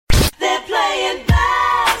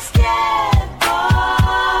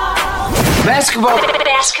Basketball.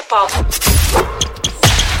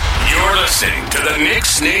 You're listening to the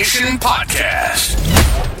Knicks Nation podcast,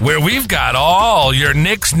 where we've got all your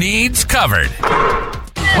Knicks needs covered.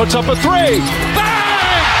 Puts up a three.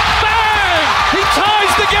 Bang! Bang! He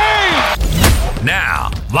ties the game! Now,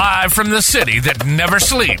 live from the city that never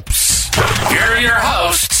sleeps, here are your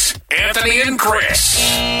hosts, Anthony and Chris.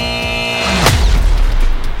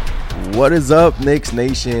 What is up, Knicks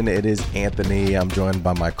Nation? It is Anthony. I'm joined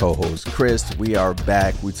by my co-host, Chris. We are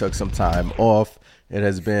back. We took some time off. It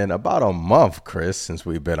has been about a month, Chris, since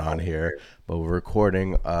we've been on here. But we're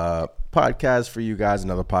recording a podcast for you guys,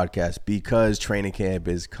 another podcast, because training camp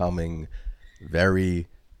is coming very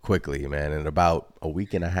quickly, man. In about a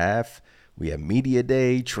week and a half, we have media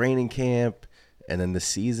day, training camp, and then the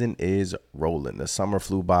season is rolling. The summer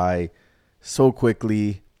flew by so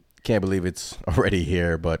quickly. Can't believe it's already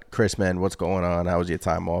here. But Chris, man, what's going on? How was your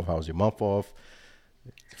time off? How was your month off?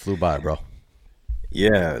 It flew by, bro.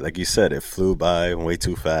 Yeah, like you said, it flew by way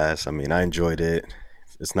too fast. I mean, I enjoyed it.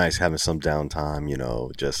 It's nice having some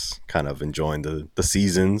downtime, just kind of enjoying the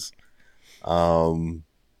seasons. How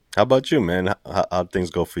about you, man? How'd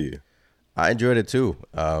things go for you? I enjoyed it too.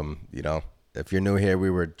 If you're new here,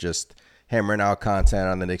 we were just hammering out content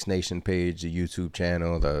on the Knicks Nation page, the YouTube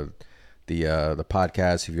channel, the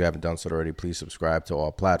podcast. If you haven't done so already, please subscribe to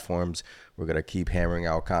all platforms. We're going to keep hammering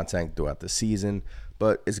out content throughout the season,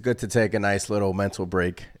 but it's good to take a nice little mental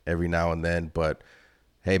break every now and then. But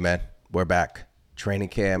hey, man, we're back. Training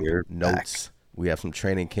camp notes. Back. We have some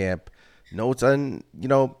training camp notes. And,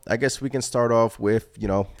 I guess we can start off with,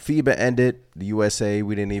 FIBA ended. The USA,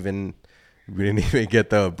 we didn't even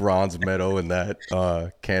get the bronze medal in that.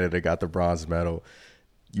 Canada got the bronze medal.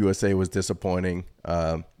 USA was disappointing.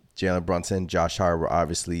 Jalen Brunson, Josh Hart were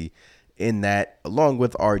obviously in that, along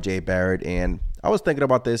with RJ Barrett. And I was thinking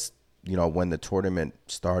about this, when the tournament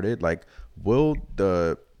started, like, will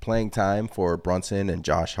the playing time for Brunson and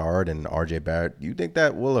Josh Hart and RJ Barrett, you think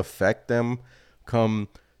that will affect them come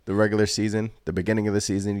the regular season, the beginning of the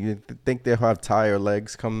season? You think they'll have tired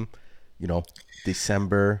legs come,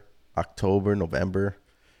 December, October, November?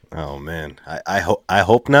 Oh man, I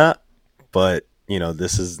hope not, but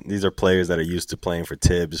these are players that are used to playing for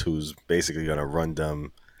Tibbs, who's basically going to run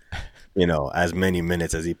them, as many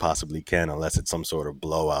minutes as he possibly can, unless it's some sort of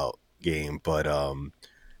blowout game. But,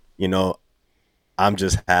 I'm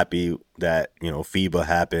just happy that, FIBA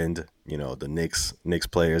happened. The Knicks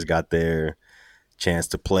players got their chance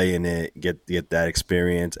to play in it, get that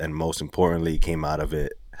experience, and most importantly, came out of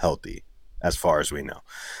it healthy, as far as we know.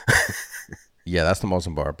 Yeah, that's the most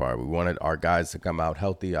important part. We wanted our guys to come out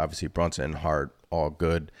healthy. Obviously, Brunson and Hart, all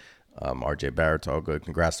good. RJ Barrett's all good.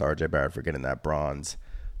 Congrats to RJ Barrett for getting that bronze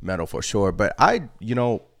medal for sure. But I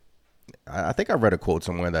think I read a quote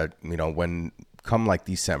somewhere that, when come like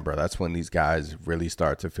December, that's when these guys really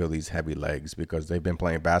start to feel these heavy legs, because they've been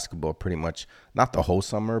playing basketball pretty much, not the whole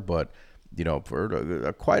summer, but,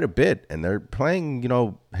 for quite a bit. And they're playing,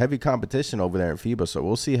 heavy competition over there in FIBA. So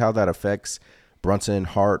we'll see how that affects Brunson,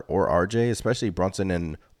 Hart, or RJ, especially Brunson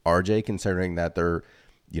and RJ, considering that they're,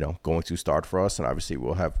 going to start for us. And obviously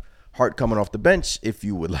we'll have Hart coming off the bench. If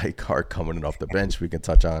you would like Hart coming off the bench, we can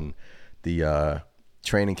touch on the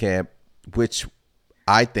training camp, which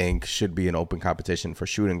I think should be an open competition for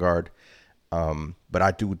shooting guard. But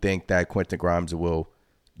I do think that Quentin Grimes will,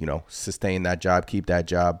 sustain that job, keep that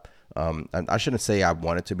job. And I shouldn't say I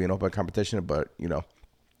want it to be an open competition, but,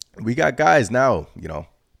 we got guys now,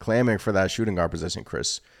 clamoring for that shooting guard position,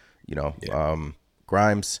 Chris.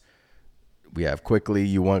 Grimes, we have Quickly.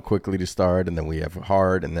 You want Quickly to start, and then we have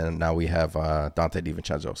Hart, and then now we have Dante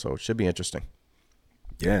DiVincenzo. So it should be interesting.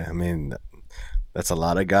 Yeah, I mean, that's a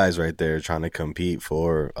lot of guys right there trying to compete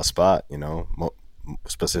for a spot,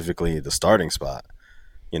 specifically the starting spot.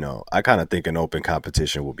 I kind of think an open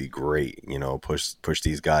competition will be great, push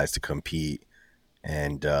these guys to compete.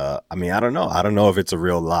 And, I don't know. I don't know if it's a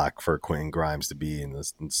real lock for Quentin Grimes to be in the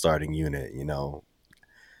starting unit.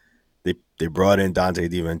 They brought in Dante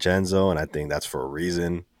DiVincenzo, and I think that's for a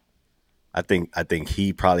reason. I think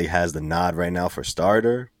he probably has the nod right now for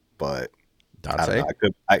starter, but Dante? I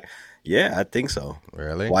don't know. I think so.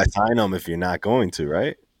 Really? Why sign him if you're not going to,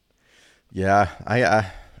 right? Yeah,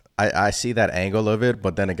 I see that angle of it,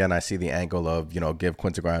 but then again, I see the angle of, give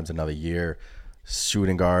Quentin Grimes another year,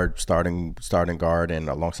 shooting guard, starting guard, and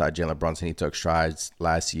alongside Jalen Brunson, he took strides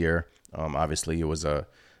last year. Obviously, it was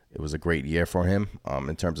a great year for him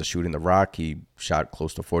in terms of shooting the rock. He shot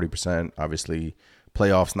close to 40%. Obviously,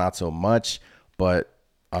 playoffs not so much, but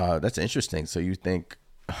that's interesting. So you think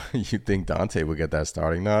Dante would get that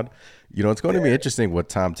starting nod? It's going to be interesting with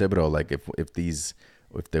Tom Thibodeau. Like if these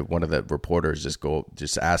if one of the reporters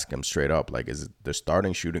just ask him straight up, like, is it the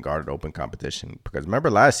starting shooting guard at open competition? Because remember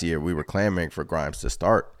last year we were clamoring for Grimes to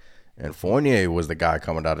start, and Fournier was the guy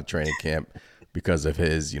coming out of training camp because of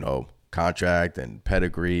his, contract and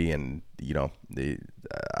pedigree, and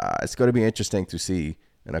it's going to be interesting to see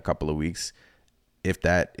in a couple of weeks if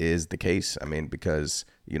that is the case. I mean, because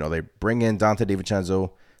they bring in Donte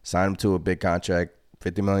DiVincenzo, sign him to a big contract,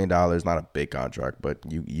 $50 million, not a big contract, but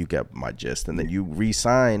you get my gist. And then you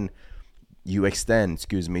extend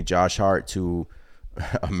Josh Hart to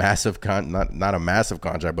a massive not a massive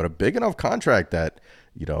contract, but a big enough contract that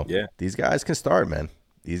these guys can start, man.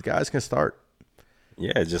 These guys can start.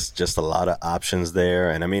 Yeah, just a lot of options there.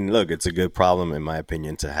 And I mean, look, it's a good problem in my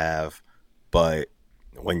opinion to have, but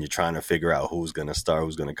when you're trying to figure out who's going to start,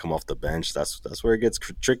 who's going to come off the bench, that's where it gets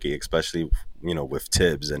tricky, especially, with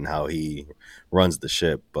Tibbs and how he runs the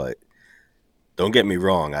ship. But don't get me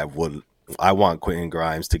wrong, I want Quentin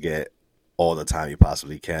Grimes to get all the time he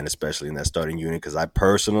possibly can, especially in that starting unit, because I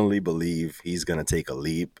personally believe he's going to take a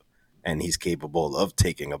leap, and he's capable of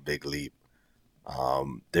taking a big leap.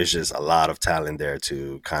 There's just a lot of talent there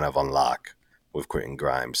to kind of unlock with Quentin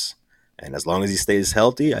Grimes. And as long as he stays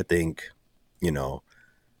healthy, I think,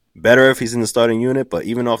 better if he's in the starting unit, but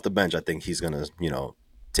even off the bench, I think he's going to,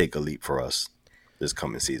 take a leap for us this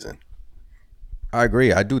coming season. I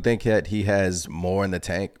agree. I do think that he has more in the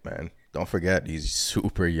tank, man. Don't forget, he's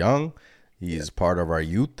super young. He's part of our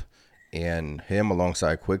youth, and him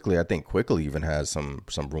alongside Quickly, I think Quickly even has some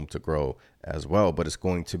room to grow as well, but it's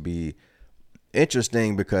going to be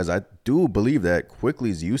interesting because I do believe that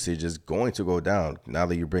Quickly's usage is going to go down now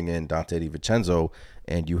that you bring in Donte DiVincenzo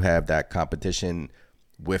and you have that competition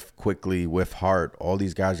with Quickly, with Hart. All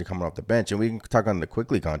these guys are coming off the bench, and we can talk on the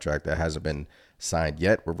Quickly contract that hasn't been signed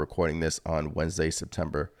yet. We're recording this on Wednesday,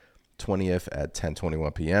 September 20th at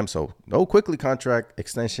 10:21 p.m. So no Quickly contract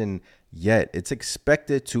extension yet. It's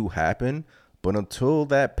expected to happen, but until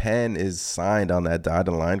that pen is signed on that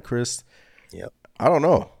dotted line, Chris, I don't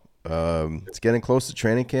know. It's getting close to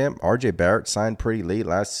training camp. RJ Barrett signed pretty late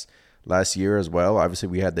last year as well. Obviously,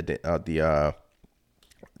 we had the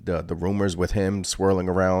rumors with him swirling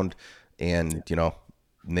around, and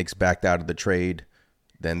Knicks backed out of the trade.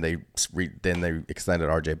 Then they extended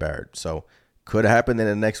RJ Barrett. So could happen in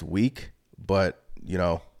the next week, but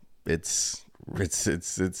it's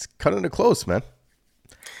cutting it close, man.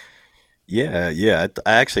 Yeah.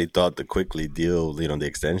 I actually thought the Quickly deal, the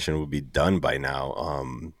extension would be done by now.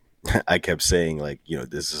 I kept saying,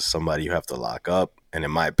 this is somebody you have to lock up. And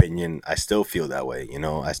in my opinion, I still feel that way.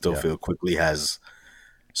 I still feel Quickly has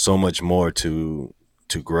so much more to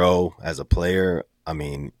grow as a player. I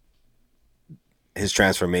mean, his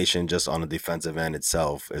transformation just on the defensive end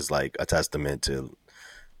itself is like a testament to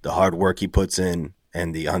the hard work he puts in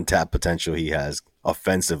and the untapped potential he has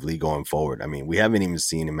offensively going forward. I mean, we haven't even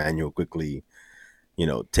seen Emmanuel Quickly,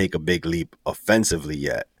 take a big leap offensively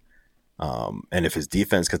yet. And if his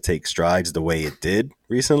defense could take strides the way it did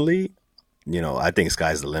recently, I think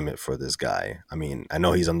sky's the limit for this guy. I mean, I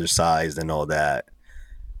know he's undersized and all that,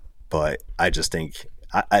 but I just think,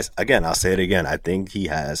 I'll say it again, I think he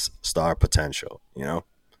has star potential,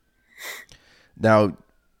 Now,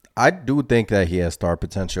 I do think that he has star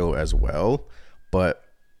potential as well, but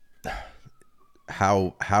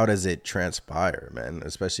how does it transpire, man?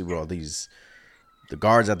 Especially with all the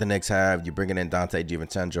guards that the Knicks have. You're bringing in Donte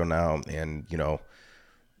DiVincenzo now, and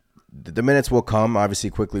the minutes will come. Obviously,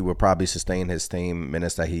 Quickly will probably sustain his same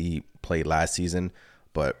minutes that he played last season.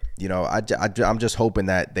 But I'm just hoping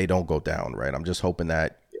that they don't go down, right? I'm just hoping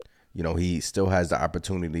that he still has the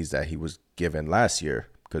opportunities that he was given last year.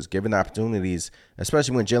 Because given the opportunities,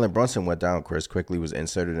 especially when Jalen Brunson went down, Chris Quickly was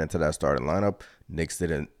inserted into that starting lineup. Knicks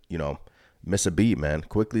didn't miss a beat, man.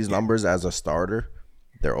 Quickly's numbers as a starter,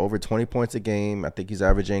 they're over 20 points a game. I think he's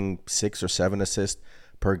averaging 6 or 7 assists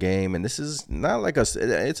per game. And this is not like it's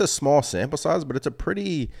a small sample size, but I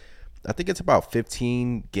think it's about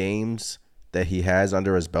 15 games that he has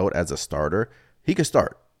under his belt as a starter. He could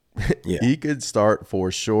start. Yeah. He could start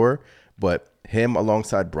for sure. But him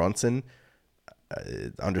alongside Brunson,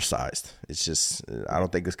 undersized. It's just, I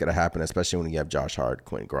don't think it's going to happen, especially when you have Josh Hart,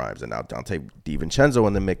 Quentin Grimes, and now Donte DiVincenzo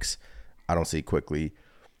in the mix. I don't see Quickly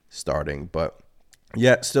starting, but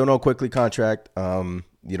yeah, still no Quickly contract. The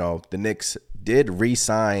Knicks did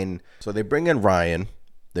re-sign. So they bring in Ryan.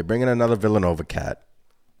 They bring in another Villanova cat.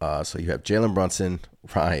 So you have Jalen Brunson,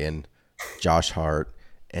 Ryan, Josh Hart,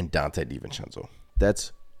 and Donte DiVincenzo.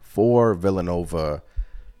 That's 4 Villanova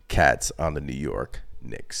cats on the New York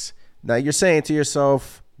Knicks. Now you're saying to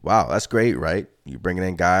yourself, wow, that's great, right? You're bringing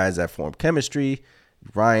in guys that form chemistry.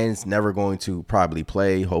 Ryan's never going to probably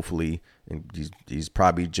play, hopefully. And he's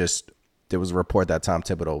probably just, there was a report that Tom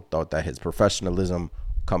Thibodeau thought that his professionalism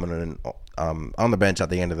coming in on the bench, at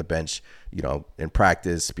the end of the bench, in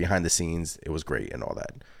practice, behind the scenes, it was great and all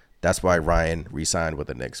that. That's why Ryan re-signed with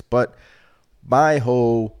the Knicks. But my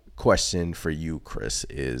whole question for you, Chris,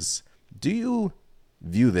 is do you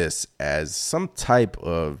view this as some type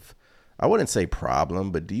of, I wouldn't say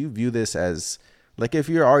problem, but do you view this as, like, if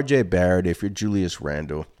you're RJ Barrett, if you're Julius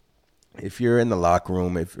Randle, if you're in the locker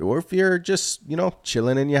room, or if you're just,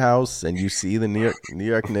 chilling in your house and you see the New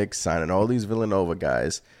York Knicks signing all these Villanova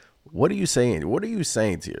guys, what are you saying? What are you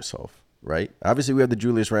saying to yourself, right? Obviously, we have the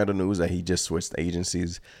Julius Randle news that he just switched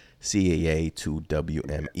agencies, CAA to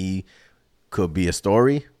WME. Could be a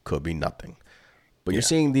story, could be nothing. But you're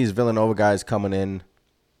seeing these Villanova guys coming in,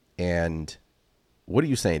 and what are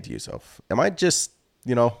you saying to yourself? Am I just,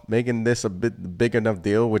 making this a bit big enough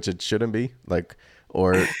deal, which it shouldn't be? Like,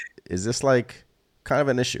 or is this like kind of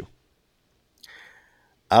an issue?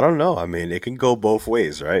 I don't know. I mean, it can go both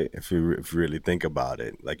ways, right? If you really think about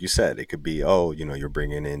it, like you said, it could be, you're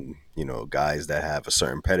bringing in, guys that have a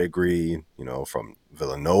certain pedigree, from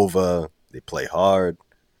Villanova. They play hard,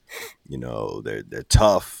 they're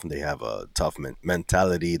tough. They have a tough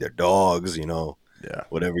mentality. They're dogs,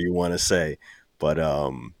 whatever you want to say. But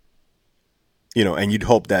and you'd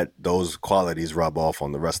hope that those qualities rub off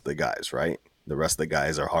on the rest of the guys, right? The rest of the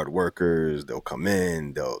guys are hard workers. They'll come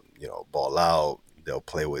in. They'll ball out. They'll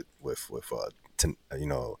play with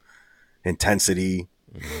intensity.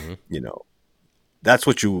 Mm-hmm. That's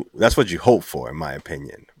what you hope for, in my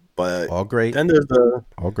opinion. But all great. Then there's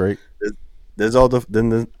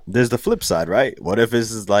there's the flip side, right? What if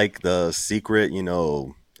this is like the secret,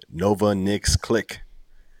 Nova Knicks clique,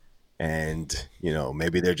 and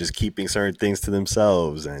maybe they're just keeping certain things to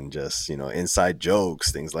themselves and just inside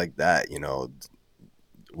jokes, things like that.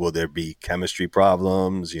 Will there be chemistry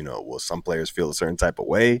problems? Will some players feel a certain type of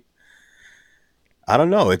way? I don't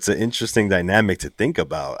know. It's an interesting dynamic to think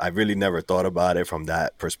about. I really never thought about it from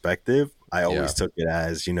that perspective. I always took it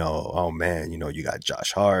as, oh man, you got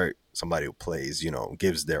Josh Hart, somebody who plays,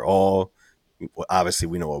 gives their all. Obviously,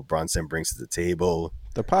 we know what Brunson brings to the table.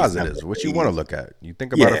 The positives, which you want to look at. You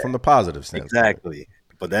think about it from the positive standpoint. Exactly.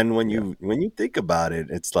 But then when you think about it,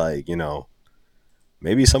 it's like,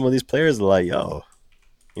 maybe some of these players are like, yo,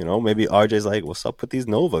 maybe RJ's like, what's up with these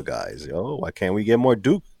Nova guys? Yo, why can't we get more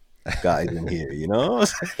Duke guys in here?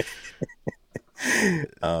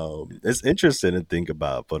 It's interesting to think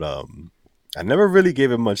about, but I never really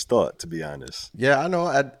gave it much thought, to be honest. Yeah, I know.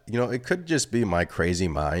 It could just be my crazy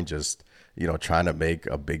mind just, trying to make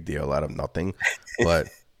a big deal out of nothing. But,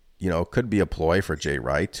 it could be a ploy for Jay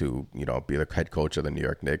Wright to, be the head coach of the New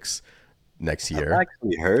York Knicks next year. I've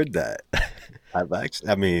actually heard that.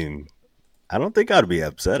 I don't think I'd be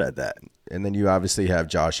upset at that. And then you obviously have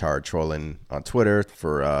Josh Hart trolling on Twitter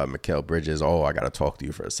for Mikal Bridges. Oh, I got to talk to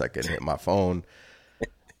you for a second. Hit my phone.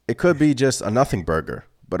 It could be just a nothing burger.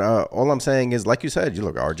 But all I'm saying is, like you said, you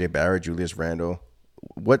look RJ Barrett, Julius Randle.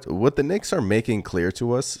 What the Knicks are making clear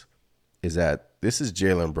to us is that this is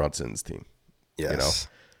Jalen Brunson's team. Yes.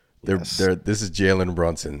 This is Jalen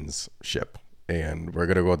Brunson's ship. And we're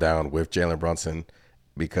going to go down with Jalen Brunson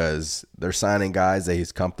because they're signing guys that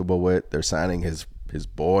he's comfortable with. They're signing his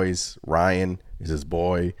boys. Ryan is his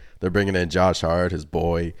boy. They're bringing in Josh Hart, his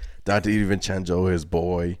boy. Dante DiVincenzo, his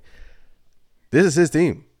boy. This is his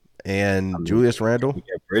team. And Julius Randle. You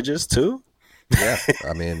get Bridges too? Yeah.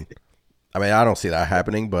 I mean, I don't see that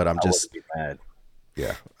happening, but I wouldn't be mad.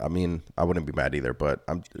 Yeah. I mean, I wouldn't be mad either, but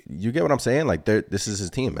you get what I'm saying? Like, this is his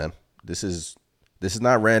team, man. This is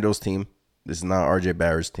not Randall's team. This is not RJ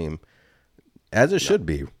Barrett's team. As it should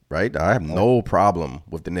be, right? I have no problem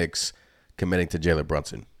with the Knicks committing to Jalen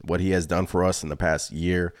Brunson. What he has done for us in the past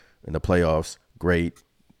year in the playoffs, great.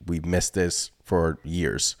 We've missed this for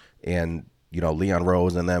years. And, Leon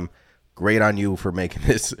Rose and them, great on you for making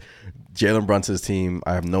this Jalen Brunson's team.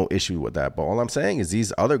 I have no issue with that. But all I'm saying is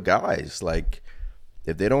these other guys, like,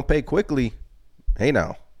 if they don't pay quickly, hey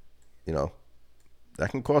now, that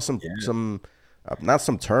can cause some not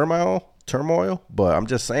some turmoil, but I'm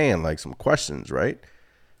just saying, like, some questions, right?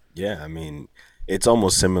 Yeah, I mean, it's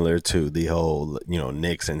almost similar to the whole,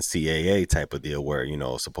 Knicks and CAA type of deal where,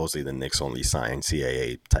 supposedly the Knicks only sign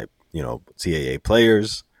CAA type, CAA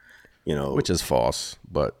players, Which is false,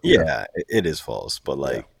 but... Yeah, it is false. But,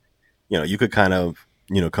 like, you could kind of,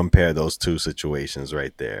 compare those two situations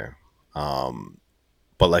right there.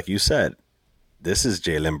 But like you said, this is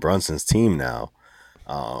Jalen Brunson's team now.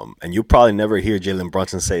 And you probably never hear Jalen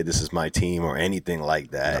Brunson say, this is my team or anything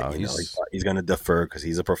like that. No, he's going to defer because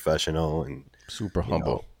he's a professional and super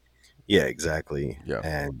humble. Yeah, exactly. Yeah.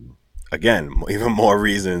 And again, even more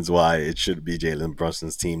reasons why it should be Jalen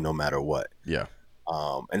Brunson's team no matter what. Yeah.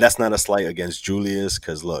 And that's not a slight against Julius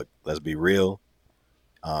because, look, let's be real.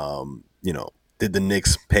 Did the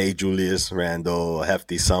Knicks pay Julius Randle a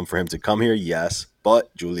hefty sum for him to come here? Yes.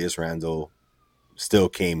 But Julius Randle still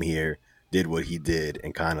came here, did what he did,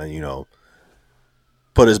 and kind of,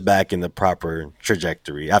 put us back in the proper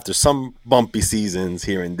trajectory after some bumpy seasons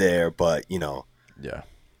here and there. But, Yeah.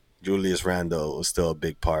 Julius Randle was still a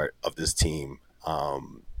big part of this team.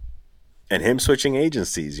 And him switching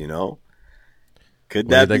agencies, could What do you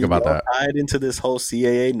that think be about all that? tied into this whole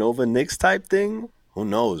CAA Nova Knicks type thing? Who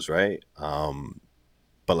knows, right?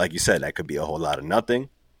 But like you said, that could be a whole lot of nothing.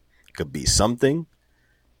 It could be something.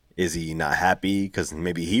 Is he not happy because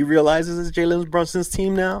maybe he realizes it's Jalen Brunson's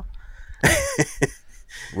team now?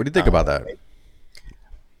 What do you think about that?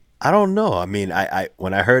 I don't know. I mean, I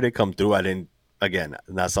when I heard it come through, I didn't. Again,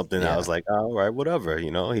 not something that I was like, oh, all right, whatever. He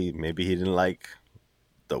didn't like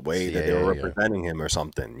the way that they were CAA, yeah. representing him or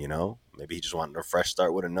something. Maybe he just wanted a fresh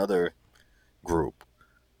start with another group.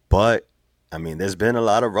 But I mean, there's been a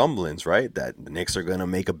lot of rumblings, right? That the Knicks are going to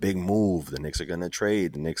make a big move. The Knicks are going to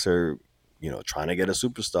trade. The Knicks are, trying to get a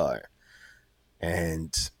superstar.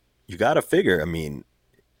 And you got to figure, I mean,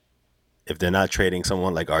 if they're not trading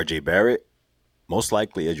someone like RJ Barrett, most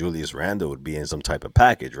likely a Julius Randle would be in some type of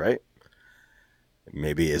package, right?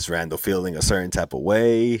 Maybe is Randle feeling a certain type of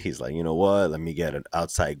way? He's like, you know what? Let me get an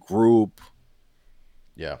outside group.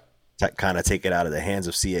 Yeah. Kind of take it out of the hands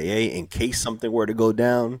of CAA in case something were to go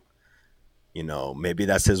down. Maybe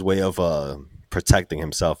that's his way of protecting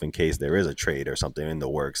himself in case there is a trade or something in the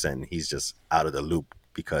works and he's just out of the loop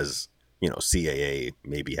because, CAA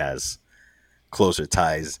maybe has closer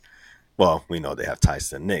ties. Well, we know they have ties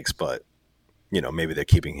to the Knicks, but, maybe they're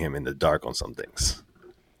keeping him in the dark on some things.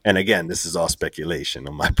 And again, this is all speculation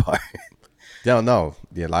on my part. No.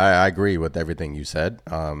 Yeah, I agree with everything you said.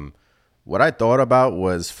 What I thought about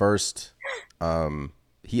was first,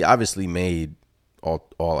 he obviously made all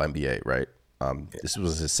NBA, right? This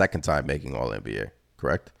was his second time making all NBA,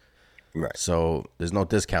 correct? Right. So there's no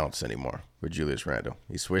discounts anymore with Julius Randle.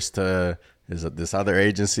 He switched to this other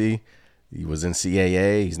agency. He was in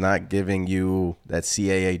CAA. He's not giving you that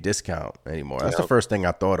CAA discount anymore. That's the first thing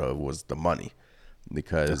I thought of was the money,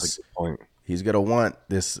 because That's a good point. he's gonna want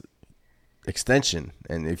this extension,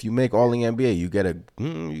 and if you make all the NBA, you get a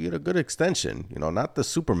good extension. Not the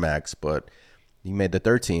supermax, but he made the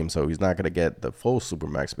third team, so he's not gonna get the full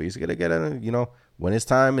supermax, but he's gonna get when his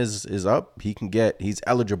time is up, he's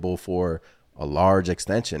eligible for a large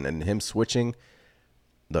extension. And him switching,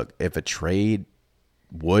 look, if a trade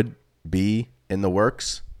would be in the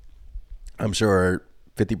works, I'm sure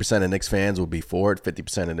 50% of Knicks fans would be for it.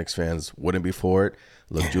 50% of Knicks fans wouldn't be for it.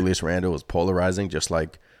 Look, Julius Randle was polarizing, just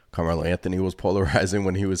like Carmelo Anthony was polarizing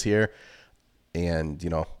when he was here. And,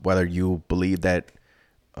 whether you believe that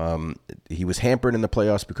he was hampered in the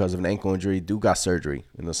playoffs because of an ankle injury, dude got surgery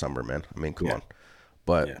in the summer, man. I mean, come on.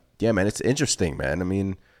 But, yeah, man, it's interesting, man. I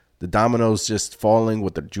mean, the dominoes just falling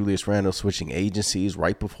with the Julius Randle switching agencies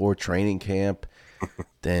right before training camp.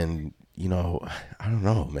 Then, I don't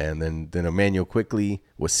know, man. Then Emmanuel quickly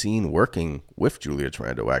was seen working with Julius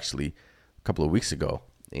Randle actually a couple of weeks ago.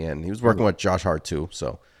 And he was working with Josh Hart too.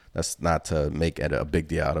 So that's not to make a big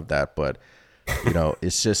deal out of that. But,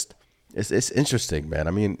 it's just, it's interesting, man.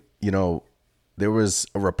 I mean, there was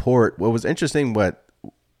a report. What was interesting, what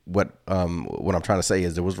I'm trying to say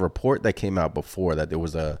is there was a report that came out before that there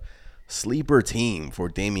was a sleeper team for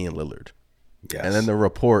Damian Lillard. Yes. And then the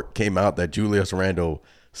report came out that Julius Randle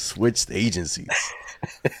switched agencies.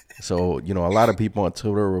 So, a lot of people on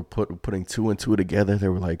Twitter were putting two and two together. They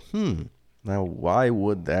were like, now why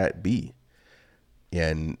would that be?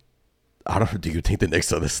 And I don't know, do you think the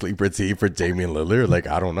Knicks are the sleeper team for Damian Lillard? Like,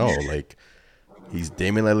 I don't know. Like,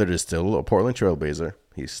 Damian Lillard is still a Portland Trailblazer.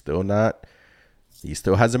 He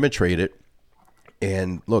still hasn't been traded.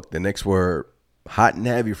 And look, the Knicks were hot and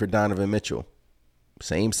heavy for Donovan Mitchell.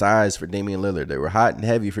 Same size for Damian Lillard. They were hot and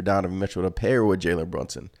heavy for Donovan Mitchell to pair with Jalen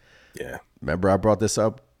Brunson. Yeah. Remember I brought this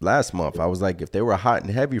up last month. I was like, if they were hot and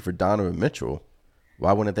heavy for Donovan Mitchell,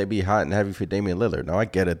 why wouldn't they be hot and heavy for Damian Lillard? Now, I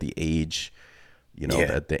get it, the age,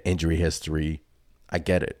 the injury history. I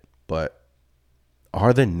get it. But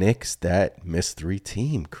are the Knicks that mystery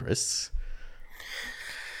team, Chris?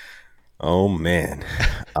 Oh, man.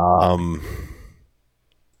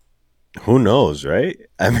 Who knows, right?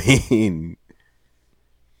 I mean,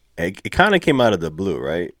 it kind of came out of the blue,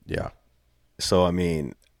 right? Yeah. So, I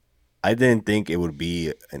mean, I didn't think it would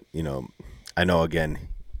be, I know, again,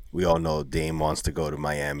 we all know Dame wants to go to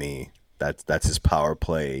Miami. That's his power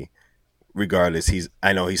play. regardless,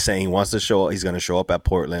 I know he's saying he wants to he's going to show up at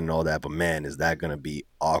Portland and all that, but man, is that going to be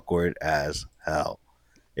awkward as hell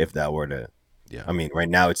if that were to. Yeah. I mean, right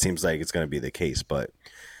now it seems like it's going to be the case, but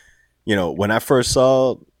when I first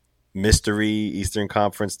saw mystery Eastern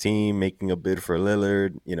Conference team making a bid for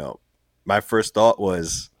Lillard, my first thought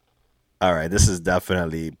was, all right, this is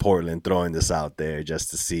definitely Portland throwing this out there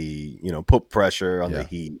just to see, put pressure on the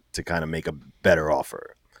Heat to kind of make a better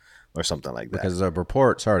offer or something like that. Because the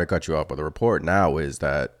report, sorry to cut you off, but the report now is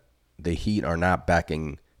that the Heat are not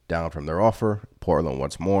backing down from their offer. Portland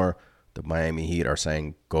wants more. The Miami Heat are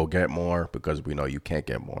saying, go get more because we know you can't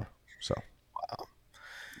get more. So, wow.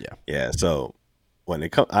 Yeah. Yeah, so when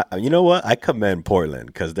it comes, you know what? I commend Portland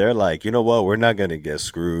because they're like, you know what? We're not going to get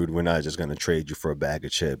screwed. We're not just going to trade you for a bag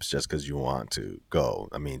of chips just because you want to go.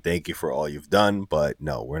 I mean, thank you for all you've done, but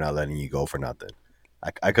no, we're not letting you go for nothing.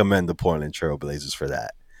 I commend the Portland Trailblazers for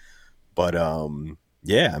that. But,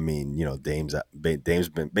 yeah, I mean, Dame's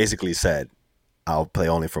been basically said, I'll play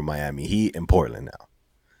only for Miami Heat and Portland now.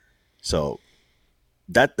 So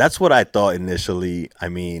that's what I thought initially. I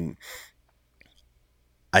mean,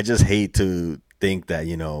 I just hate to think that,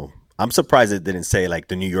 I'm surprised it didn't say like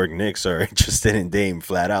the New York Knicks are interested in Dame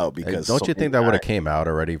flat out because don't you think that would have came out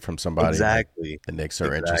already from somebody? Exactly. Like the Knicks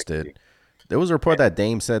are interested. There was a report that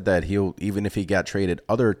Dame said that even if he got traded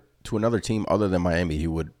to another team other than Miami, he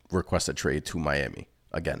would request a trade to Miami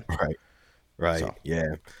again. Right. So.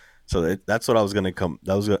 Yeah. So that's what I was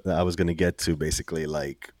gonna get to basically.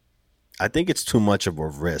 Like, I think it's too much of a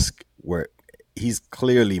risk where he's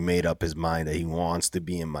clearly made up his mind that he wants to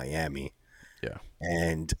be in Miami. Yeah.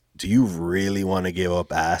 And do you really want to give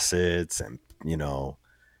up assets and,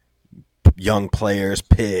 young players,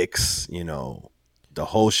 picks, the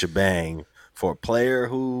whole shebang for a player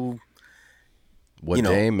who would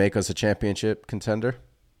Dame make us a championship contender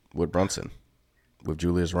with Brunson, with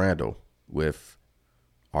Julius Randle, with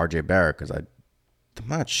RJ Barrett? Because I'm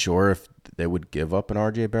not sure if they would give up an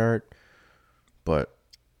RJ Barrett, but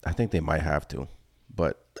I think they might have to.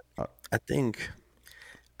 But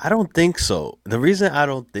I don't think so. The reason I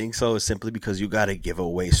don't think so is simply because you got to give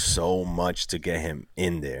away so much to get him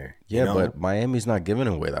in there. Yeah, but Miami's not giving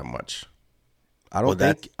away that much. I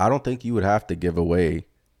don't think you would have to give away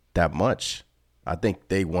that much. I think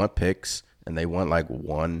they want picks and they want like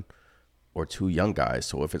one or two young guys.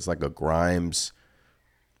 So if it's like a Grimes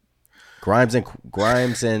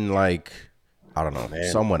and like, I don't know,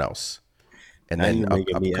 someone else. And then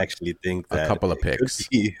me actually think that a couple of picks.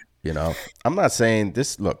 I'm not saying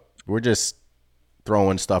this. Look, we're just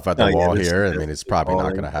throwing stuff at the wall here. I mean, it's probably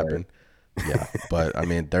not going to happen. Yeah, but I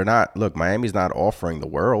mean, they're not. Look, Miami's not offering the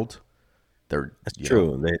world. That's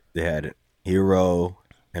true. They had Hero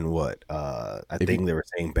and what? I think they were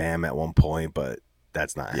saying Bam at one point, but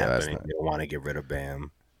that's not happening. They don't want to get rid of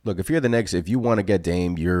Bam. Look, if you're the Knicks, if you want to get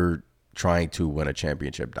Dame, you're trying to win a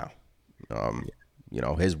championship now.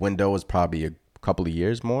 His window is probably a couple of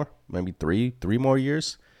years more, maybe three more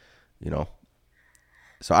years.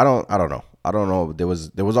 So I don't know. There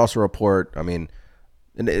was also a report. I mean,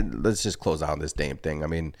 let's just close out on this Dame thing. I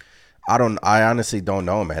mean, I honestly don't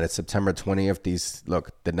know, man. It's September 20th.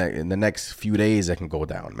 In the next few days it can go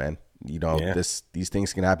down, man. These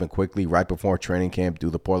things can happen quickly right before training camp. Do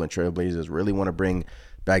the Portland Trailblazers really want to bring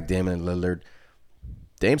back Dame and Lillard?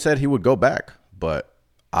 Dame said he would go back, but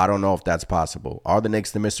I don't know if that's possible. Are the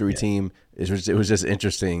Knicks the mystery team? It was just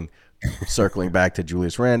interesting circling back to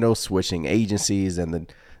Julius Randle, switching agencies, and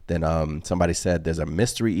then somebody said there's a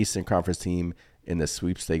mystery Eastern Conference team in the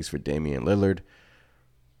sweepstakes for Damian Lillard.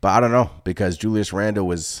 But I don't know, because Julius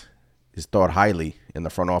Randle is thought highly in the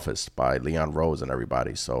front office by Leon Rose and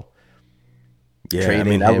everybody. So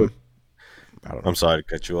trading him, I don't know. I'm sorry to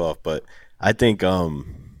cut you off, but I think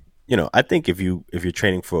I think if you're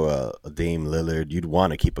trading for a Dame Lillard, you'd want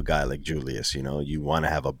to keep a guy like Julius. You want to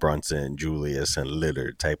have a Brunson, Julius, and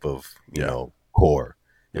Lillard type of core,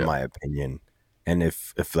 in my opinion. And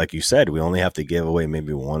if like you said, we only have to give away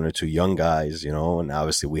maybe one or two young guys, and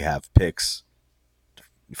obviously we have picks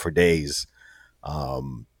for days.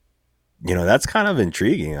 That's kind of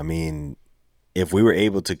intriguing. I mean, if we were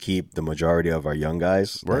able to keep the majority of our young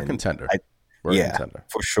guys, we're a contender. We're a contender.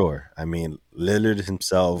 For sure. I mean, Lillard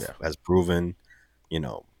himself has proven,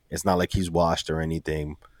 it's not like he's washed or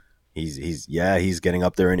anything. He's getting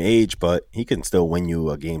up there in age, but he can still win you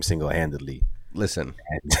a game single-handedly. Listen,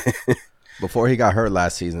 before he got hurt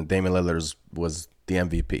last season, Damian Lillard was the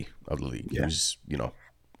MVP of the league. He was,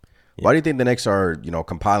 Why do you think the Knicks are,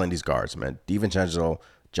 compiling these guards, man? DiVincenzo,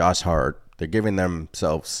 Josh Hart, they're giving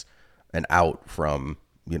themselves an out from,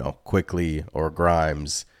 Quickly or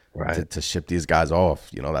Grimes to ship these guys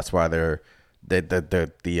off. That's why they're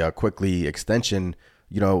the Quickly extension,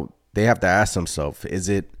 they have to ask themselves,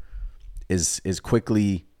 is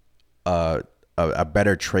Quickly a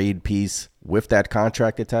better trade piece with that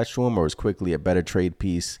contract attached to him, or is Quickly a better trade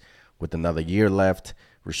piece with another year left,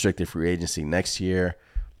 restricted free agency next year?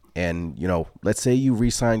 And, let's say you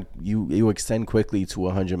re-sign, you extend Quickly to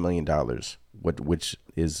 $100 million, which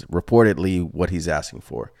is reportedly what he's asking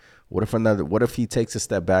for. What if he takes a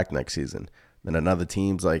step back next season? Then another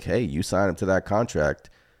team's like, hey, you sign him to that contract.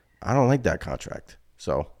 I don't like that contract.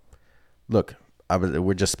 So, look,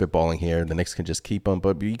 we're just spitballing here. The Knicks can just keep him,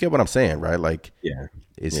 but you get what I'm saying, right? Like,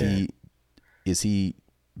 is he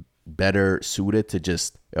better suited to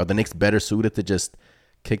just, are the Knicks better suited to just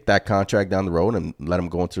kick that contract down the road and let him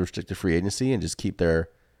go into restricted free agency and just keep their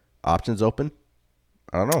options open?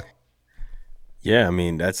 I don't know. Yeah, I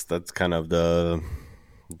mean that's kind of the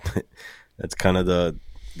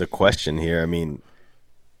the question here. I mean,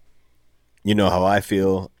 you know how I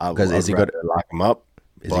feel. Because is he going to lock him up?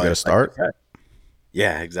 Is he going to start?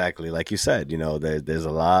 Yeah, exactly. Like you said, there's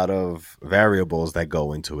a lot of variables that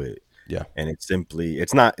go into it. Yeah, and it's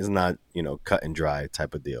not cut and dry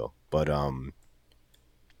type of deal. But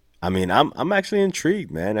I mean, I'm actually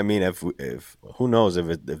intrigued, man. I mean, if who knows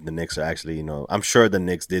if the Knicks are actually, I'm sure the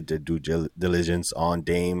Knicks did their due diligence on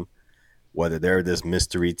Dame, whether they're this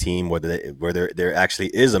mystery team, whether there actually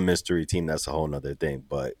is a mystery team, that's a whole nother thing.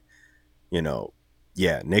 But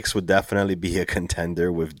Knicks would definitely be a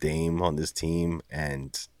contender with Dame on this team,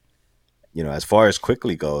 and as far as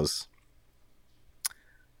Quickly goes,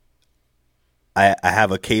 I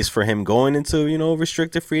have a case for him going into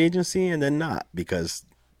restricted free agency and then not, because.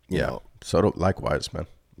 So likewise, man.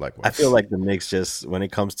 Likewise. I feel like the Knicks just, when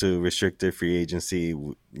it comes to restricted free agency,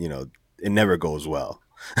 it never goes well.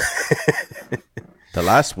 The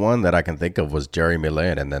last one that I can think of was Jeremy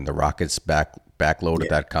Lin, and then the Rockets backloaded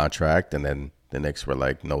that contract, and then the Knicks were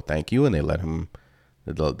like, "No, thank you," and they let him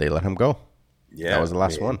go. Yeah, that was the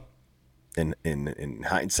last one. In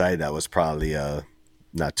hindsight, that was probably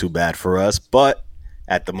not too bad for us, but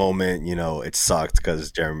at the moment, it sucked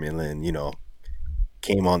because Jeremy Lin,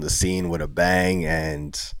 came on the scene with a bang,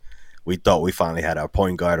 and we thought we finally had our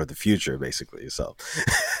point guard of the future, basically. So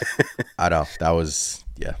I know that was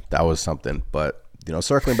something. But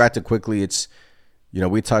circling back to Quickly, it's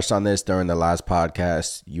we touched on this during the last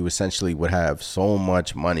podcast. You essentially would have so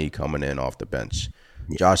much money coming in off the bench.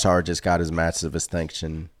 Yeah. Josh Hart just got his massive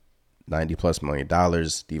extension, $90+ million.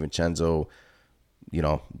 DiVincenzo,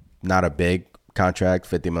 not a big contract,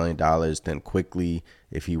 $50 million. Then Quickly,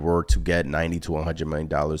 if he were to get $90 to $100 million,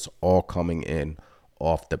 all coming in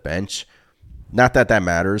off the bench. Not that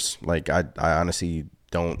matters. Like, I honestly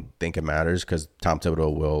don't think it matters, because Tom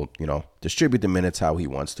Thibodeau will, distribute the minutes how he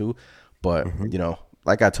wants to. But,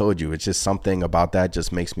 like I told you, it's just something about that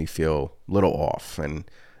just makes me feel a little off. And,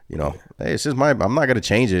 it's just I'm not going to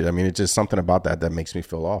change it. I mean, it's just something about that makes me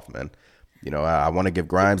feel off, man. I want to give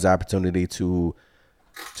Grimes the opportunity to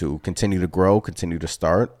continue to grow, continue to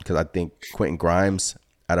start, because I think Quentin Grimes,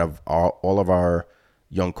 out of all of our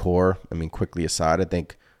young core, I mean, Quickly aside, I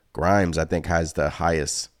think Grimes, has the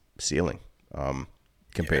highest ceiling,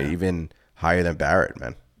 compared even higher than Barrett,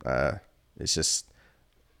 man. It's just,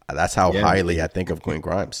 that's how highly I think of Quentin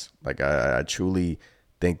Grimes. Like, I truly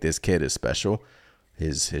think this kid is special.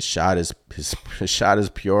 His shot is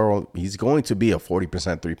pure. He's going to be a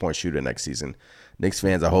 40% 3-point shooter next season. Knicks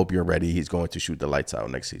fans, I hope you're ready. He's going to shoot the lights out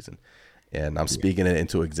next season, and I'm speaking it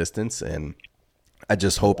into existence. And I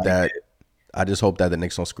just hope that the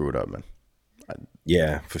Knicks don't screw it up, man.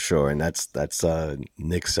 Yeah, for sure. And that's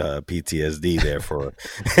Knicks PTSD there for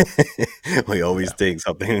we always think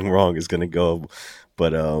something wrong is going to go.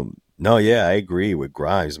 But no, yeah, I agree with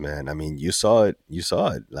Grimes, man. I mean, you saw it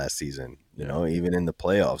last season, even in the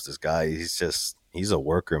playoffs. This guy, he's a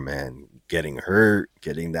worker, man. Getting hurt,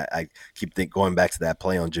 getting that. I keep going back to that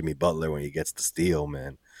play on Jimmy Butler when he gets the steal,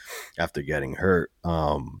 man, after getting hurt.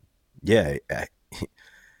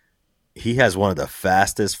 He has one of the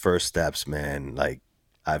fastest first steps, man, like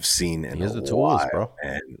I've seen in a while, bro.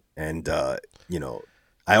 And I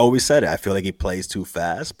always said it. I feel like he plays too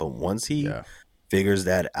fast, but once he figures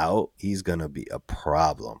that out, he's gonna be a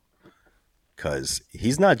problem. Because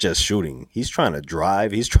he's not just shooting; he's trying to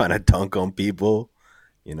drive. He's trying to dunk on people.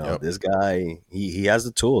 This guy, he has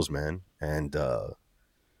the tools, man, and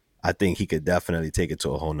I think he could definitely take it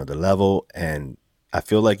to a whole nother level. And I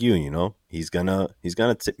feel like he's gonna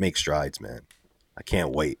make strides, man. I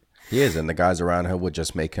can't wait. He is, and the guys around him would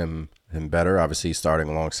just make him better. Obviously, starting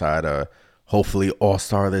alongside hopefully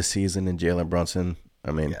all-star this season in Jalen Brunson.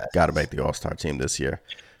 I mean, got to make the all-star team this year.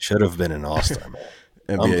 Should have been an all-star, man.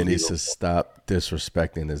 NBA needs to stop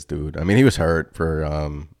disrespecting this dude. I mean, he was hurt for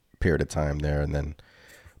a period of time there, and then,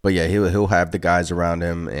 but yeah, he'll have the guys around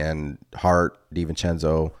him, and Hart,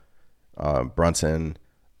 DiVincenzo, Brunson,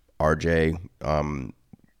 RJ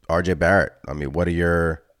Barrett. I mean, what are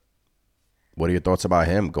your thoughts about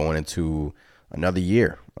him going into another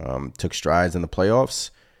year? Took strides in the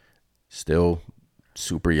playoffs, still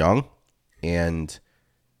super young, and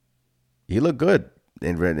he looked good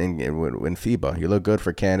in FIBA. He looked good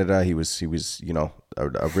for Canada. He was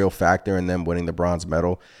a real factor in them winning the bronze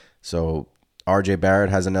medal. So RJ Barrett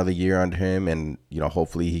has another year under him, and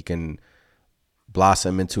hopefully he can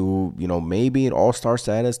blossom into maybe an all-star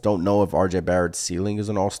status. Don't know if RJ Barrett's ceiling is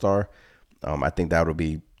an all-star. I think that would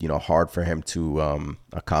be hard for him to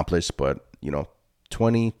accomplish, but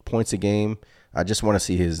 20 points a game. I just want to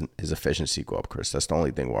see his efficiency go up, Chris. That's the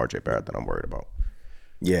only thing with RJ Barrett that I'm worried about.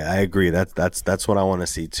 Yeah, I agree. That's what I want to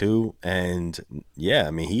see too. And yeah,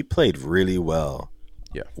 I mean, he played really well.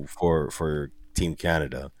 Yeah, for Team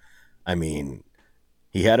Canada. I mean,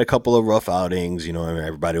 he had a couple of rough outings.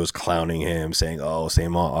 Everybody was clowning him, saying, "Oh,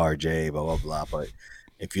 same old RJ," blah blah blah. But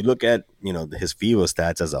if you look at his FIBA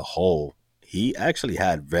stats as a whole, he actually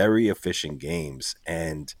had very efficient games.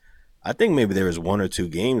 And I think maybe there was one or two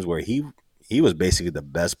games where he was basically the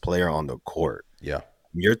best player on the court. Yeah,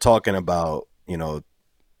 you're talking about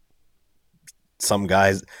some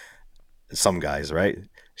guys, right?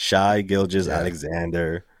 Shai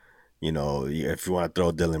Gilgeous-Alexander. If you want to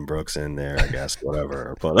throw Dylan Brooks in there, I guess,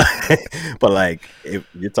 whatever. But like, if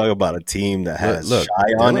you're talking about a team that has Shai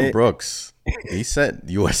on it, Dylan Brooks, he sent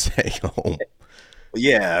USA home.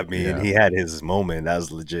 Yeah, I mean, he had his moment. That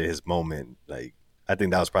was legit his moment. Like, I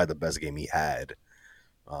think that was probably the best game he had.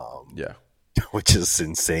 Yeah, which is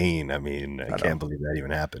insane. I mean, I can't believe that even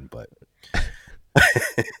happened. But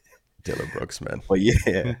Dylan Brooks, man. But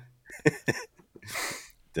yeah.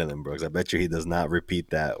 Dylan Brooks. I bet you he does not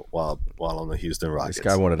repeat that while on the Houston Rockets. This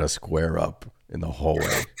guy wanted to square up in the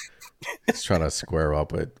hallway. He's trying to square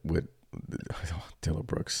up with Dylan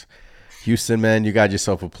Brooks. Houston, man, you got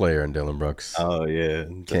yourself a player in Dylan Brooks. Oh yeah,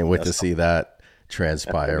 can't wait to see that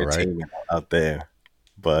transpire, right? Out there,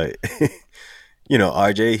 but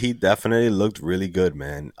RJ, he definitely looked really good,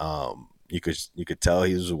 man. You could tell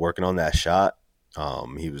he was working on that shot.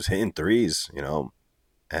 He was hitting threes,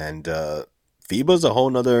 and FIBA's a whole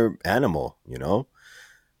nother animal,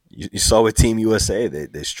 You saw with Team USA,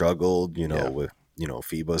 they struggled, with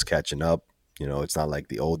FIBA's catching up. It's not like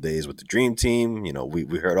the old days with the Dream Team.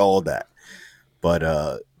 We heard all that, but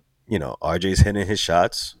RJ's hitting his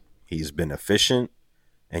shots. He's been efficient,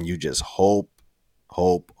 and you just hope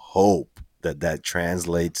that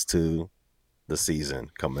translates to the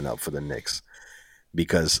season coming up for the Knicks,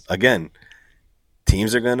 because again,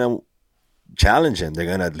 teams are gonna challenge him. They're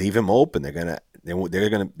gonna leave him open. They're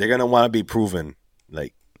gonna want to be proven.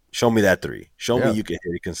 Like, show me that three. Show me you can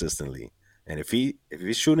hit it consistently. And if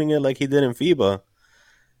he's shooting it like he did in FIBA,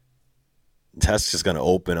 that's just gonna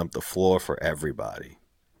open up the floor for everybody.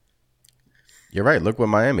 You're right. Look what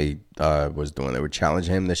Miami was doing. They were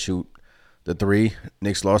challenging him to shoot the three.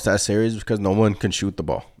 Knicks lost that series because no one can shoot the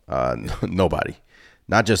ball. Nobody.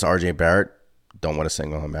 Not just RJ Barrett. Don't want to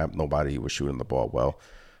single him out. Nobody was shooting the ball well.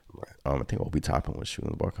 I think Obi Toppin was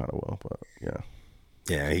shooting the ball kind of well, but yeah.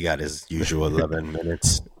 Yeah, he got his usual 11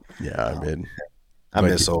 minutes. Yeah, I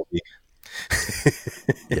miss Obi.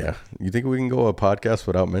 Yeah. You think we can go a podcast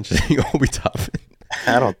without mentioning Obi Toppin?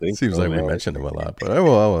 I don't think Seems like we mentioned him a lot, but I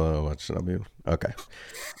will watch. I mean, okay.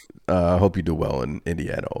 I hope you do well in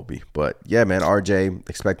Indiana, Obi. But yeah, man, RJ,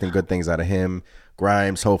 expecting good things out of him.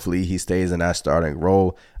 Grimes, hopefully he stays in that starting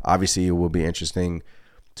role. Obviously, it will be interesting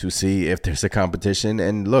to see if there's a competition.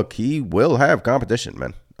 And look, he will have competition,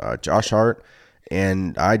 man. Josh Hart,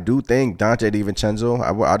 and I do think Dante DiVincenzo.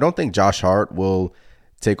 I don't think Josh Hart will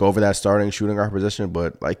take over that starting shooting guard position,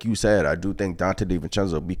 but like you said, I do think Dante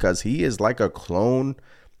DiVincenzo, because he is like a clone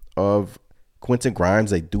of Quentin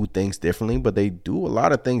Grimes. They do things differently, but they do a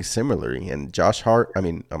lot of things similarly. And Dante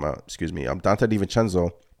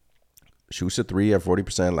DiVincenzo shoots a three at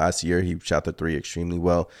 40%. Last year, he shot the three extremely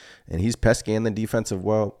well, and he's pesky in the defensive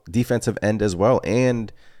end as well.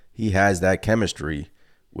 And he has that chemistry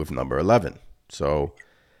with number 11. So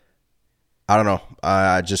I don't know.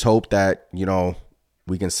 I just hope that,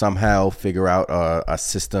 we can somehow figure out a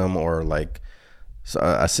system, or like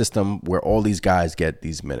a system where all these guys get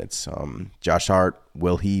these minutes. Josh Hart,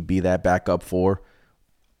 will he be that backup for?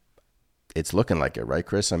 It's looking like it, right,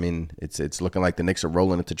 Chris? I mean, it's looking like the Knicks are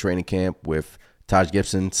rolling into training camp with Taj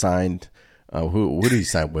Gibson signed. Who did he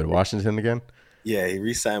sign with? Washington again? Yeah, he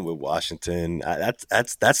re-signed with Washington.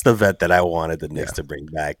 That's the vet that I wanted the Knicks to bring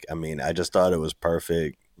back. I mean, I just thought it was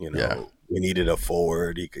perfect. Yeah. We needed a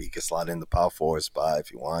forward. He could slot in the power forward spot if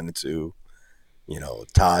he wanted to.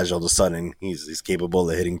 Taj all of a sudden he's capable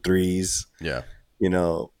of hitting threes. Yeah.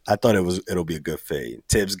 I thought it'll be a good fit.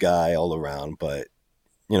 Tibbs guy all around, but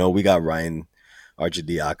we got Ryan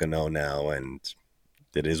Arcidiacono now, and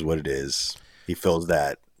it is what it is. He fills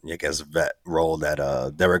that, I guess, vet role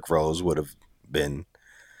that Derrick Rose would have been.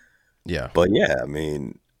 Yeah. But yeah, I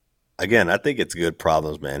mean, again, I think it's good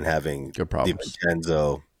problems, man. Having Good problems.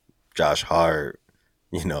 DiVincenzo, Josh Hart,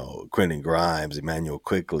 Quentin Grimes, Emmanuel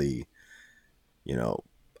Quickly.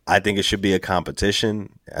 I think it should be a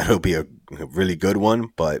competition. It'll be a really good one,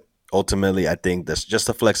 but ultimately, I think that's just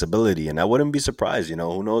the flexibility, and I wouldn't be surprised.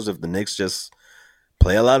 Who knows if the Knicks just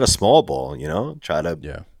play a lot of small ball. Try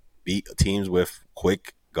to beat teams with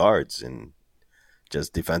quick guards and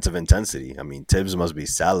just defensive intensity. I mean, Tibbs must be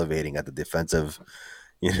salivating at the defensive,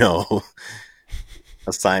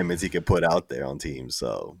 assignments he could put out there on teams.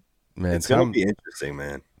 So it's going to be interesting,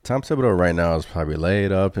 man. Tom Thibodeau right now is probably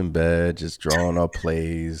laid up in bed, just drawing up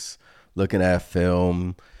plays, looking at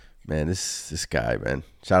film. Man, this guy, man.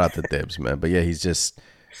 Shout out to Thibs, man. But yeah, he's just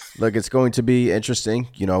look. It's going to be interesting.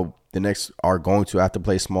 The Knicks are going to have to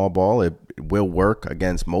play small ball. It will work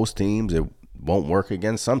against most teams. It won't work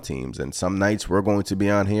against some teams. And some nights we're going to be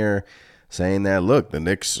on here saying that, look, the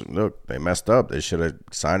Knicks, they messed up. They should have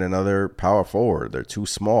signed another power forward. They're too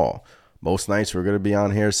small. Most nights we're going to be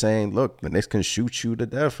on here saying, look, the Knicks can shoot you to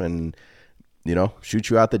death and,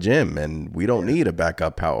 shoot you out the gym. And we don't need a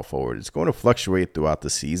backup power forward. It's going to fluctuate throughout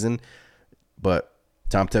the season. But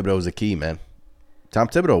Tom Thibodeau is a key, man. Tom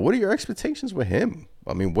Thibodeau, what are your expectations with him?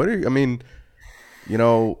 I mean,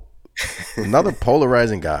 another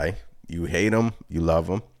polarizing guy. You hate him, you love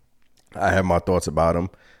him. I have my thoughts about him.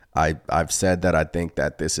 I've said that I think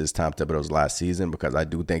that this is Tom Thibodeau's last season because I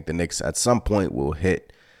do think the Knicks at some point will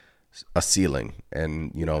hit a ceiling.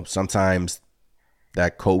 And, sometimes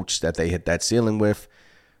that coach that they hit that ceiling with,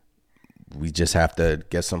 we just have to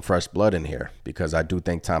get some fresh blood in here because I do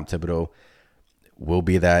think Tom Thibodeau will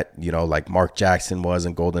be that, like Mark Jackson was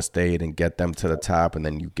in Golden State and get them to the top, and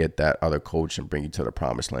then you get that other coach and bring you to the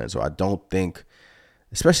promised land. So I don't think,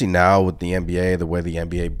 especially now with the NBA, the way the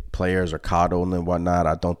NBA players are coddled and whatnot,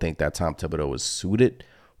 I don't think that Tom Thibodeau is suited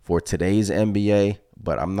for today's NBA,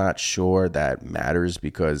 but I'm not sure that matters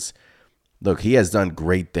because, look, he has done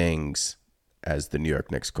great things as the New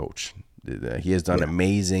York Knicks coach. He has done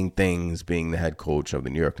amazing things being the head coach of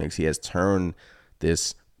the New York Knicks. He has turned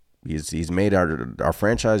this, he's made our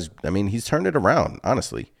franchise, I mean, he's turned it around,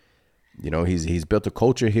 honestly. He's built a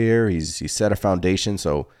culture here. He's set a foundation.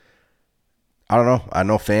 So, I don't know. I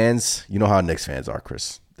know fans, you know how Knicks fans are,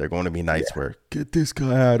 Chris. They're going to be nights where, get this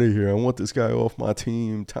guy out of here. I want this guy off my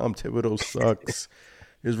team. Tom Thibodeau sucks.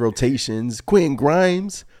 His rotations. Quentin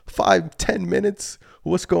Grimes, 5-10 minutes.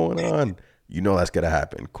 What's going on? That's going to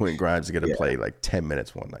happen. Quentin Grimes is going to play like 10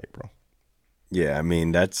 minutes one night, bro. Yeah, I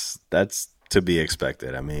mean, that's to be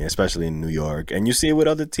expected. I mean, especially in New York. And you see it with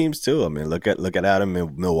other teams too. I mean, look at Adam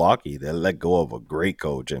in Milwaukee. They let go of a great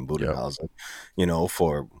coach in Budenholzer.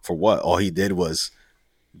 For what? All he did was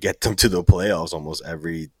get them to the playoffs almost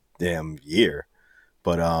every damn year.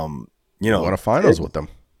 But won a finals with them.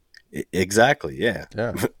 Exactly, yeah.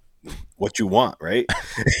 Yeah. What you want, right?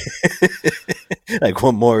 Like,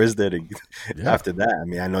 what more is there after that? I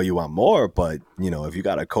mean, I know you want more, but if you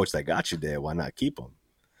got a coach that got you there, why not keep him?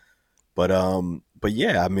 But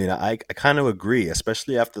yeah, I mean, I kind of agree,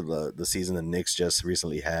 especially after the season the Knicks just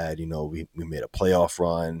recently had. We made a playoff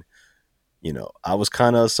run. I was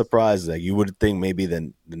kind of surprised. Like, you would think maybe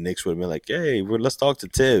then the Knicks would have been like, hey, let's talk to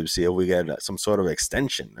Tibbs, see if we get some sort of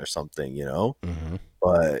extension or something, Mm-hmm.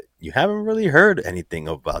 But you haven't really heard anything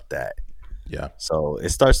about that. Yeah. So it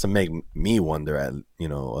starts to make me wonder a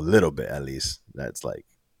little bit at least. That's like,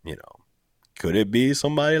 could it be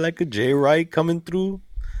somebody like a Jay Wright coming through?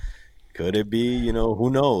 Could it be, who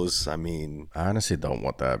knows? I mean, I honestly don't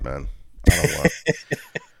want that, man. I don't want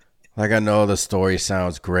like, I know the story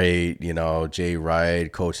sounds great, Jay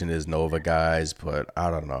Wright coaching his Nova guys, but I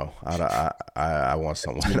don't know. I want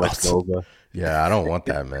someone else. Nova. Yeah, I don't want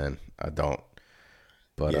that, man. I don't.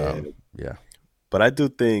 But yeah. But I do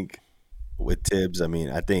think with Tibbs, I mean,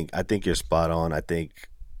 I think you're spot on. I think,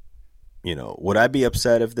 would I be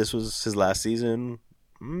upset if this was his last season?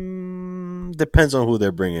 Depends on who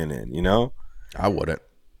they're bringing in, I wouldn't.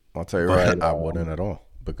 I'll tell you right, I wouldn't at all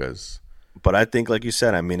because. But I think, like you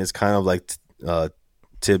said, I mean, it's kind of like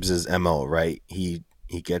Tibbs's MO, right? He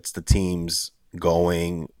gets the teams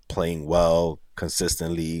going, playing well,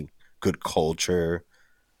 consistently, good culture.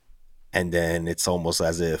 and then it's almost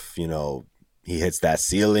as if, he hits that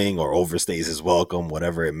ceiling or overstays his welcome,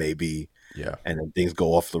 whatever it may be. Yeah. And then things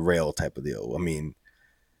go off the rail type of deal. I mean,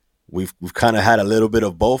 we've kind of had a little bit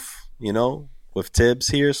of both, with Tibbs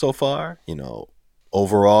here so far.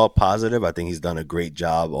 Overall positive. I think he's done a great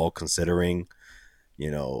job, all considering,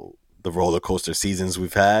 the roller coaster seasons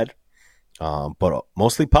we've had. But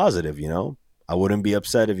mostly positive. I wouldn't be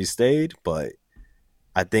upset if he stayed, but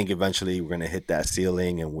I think eventually we're gonna hit that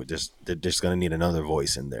ceiling, and they're just gonna need another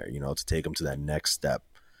voice in there, to take him to that next step.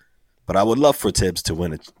 But I would love for Tibbs to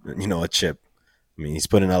win a chip. I mean, he's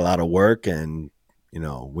put in a lot of work, and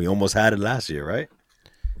we almost had it last year, right?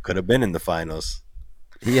 Could have been in the finals.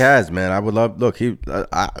 He has, man. I would love. Look,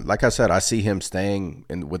 like I said, I see him staying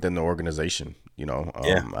within the organization.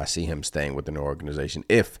 I see him staying within the organization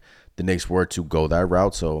if the Knicks were to go that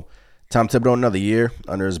route. So, Tom Thibodeau, another year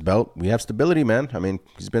under his belt. We have stability, man. I mean,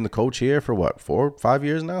 he's been the coach here for what, 4-5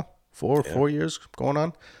 years now? 4 years going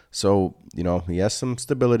on. So, he has some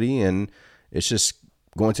stability, and it's just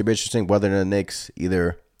going to be interesting whether the Knicks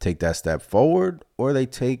either take that step forward or they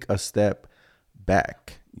take a step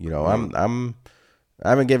back. I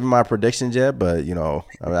haven't given my predictions yet, but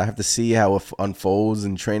I have to see how it unfolds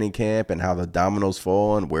in training camp and how the dominoes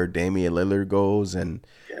fall and where Damian Lillard goes, and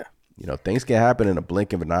things can happen in a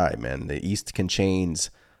blink of an eye, man. The East can change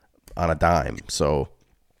on a dime. So,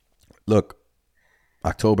 look,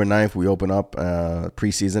 October 9th, we open up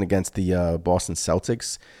preseason against the Boston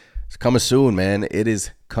Celtics. It's coming soon, man. It is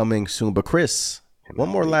coming soon. But Chris, one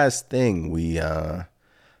more last thing we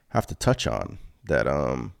have to touch on. That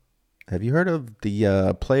have you heard of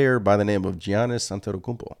the player by the name of Giannis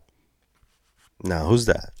Antetokounmpo? No, who's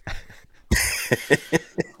that?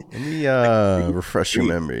 Let me refresh your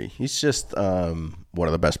memory. He's just one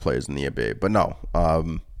of the best players in the NBA. But no,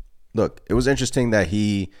 look, it was interesting that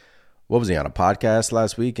what was he on a podcast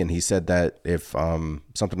last week? And he said that if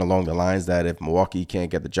something along the lines that if Milwaukee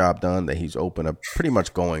can't get the job done, that he's open to pretty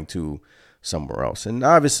much going to somewhere else. And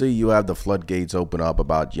obviously you have the floodgates open up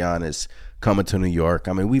about Giannis coming to New York.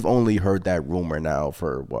 I mean, we've only heard that rumor now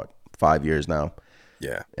for 5 years now.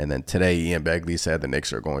 Yeah. And then today, Ian Begley said the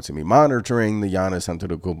Knicks are going to be monitoring the Giannis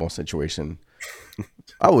Antetokounmpo situation.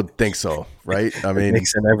 I would think so, right? I mean,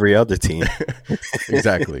 Knicks and every other team.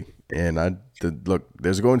 Exactly. And look,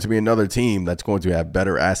 there's going to be another team that's going to have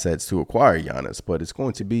better assets to acquire Giannis, but it's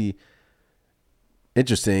going to be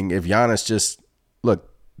interesting if Giannis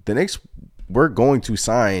the Knicks were going to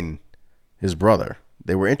sign his brother.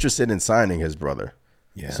 They were interested in signing his brother.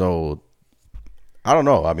 Yeah. So I don't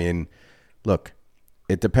know. I mean, look,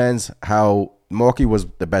 it depends how Milwaukee was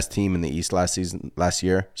the best team in the East last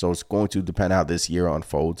year. So it's going to depend how this year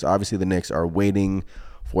unfolds. Obviously, the Knicks are waiting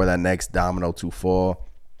for that next domino to fall.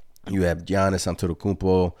 You have Giannis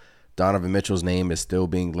Antetokounmpo. Donovan Mitchell's name is still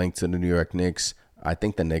being linked to the New York Knicks. I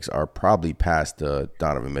think the Knicks are probably past the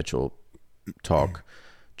Donovan Mitchell talk.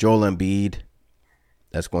 Joel Embiid,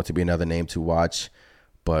 that's going to be another name to watch.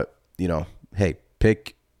 But, hey,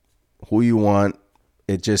 pick who you want.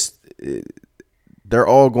 They're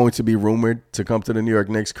all going to be rumored to come to the New York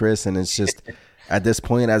Knicks, Chris. And it's just, at this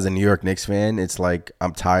point, as a New York Knicks fan, it's like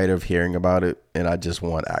I'm tired of hearing about it, and I just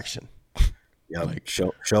want action. Yeah,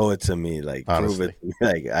 show it to me. Prove it.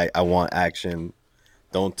 I want action.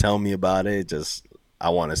 Don't tell me about it. Just I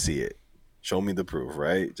want to see it. Show me the proof,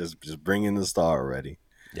 right? Just bring in the star already.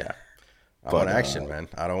 Yeah, I want action, man.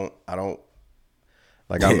 I don't.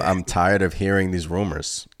 I'm tired of hearing these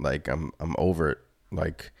rumors. I'm over it.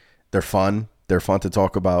 They're fun. They're fun to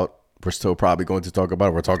talk about. We're still probably going to talk about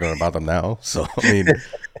it. We're talking about them now. So I mean,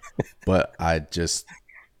 but I just.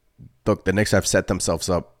 Look, the Knicks have set themselves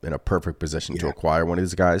up in a perfect position to acquire one of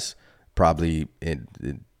these guys. Probably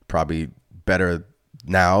better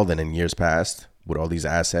now than in years past with all these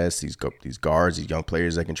assets, these guards, these young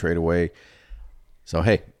players that can trade away. So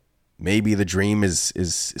hey, maybe the dream is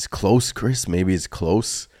close, Chris. Maybe it's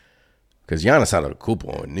close because Giannis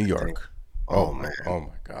Antetokounmpo in New York. Oh man! Oh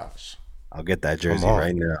my gosh! I'll get that jersey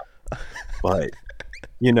right now. But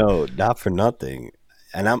not for nothing.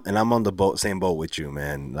 And I'm on the same boat with you,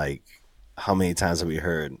 man. How many times have we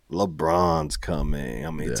heard LeBron's coming?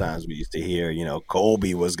 How many times we used to hear,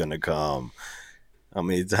 Kobe was gonna come? How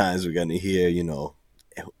many times we're gonna hear,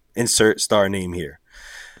 insert star name here?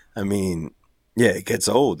 I mean, yeah, it gets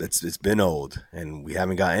old. It's been old, and we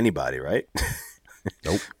haven't got anybody, right?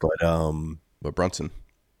 Nope. But Brunson,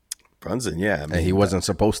 yeah. I mean, and he wasn't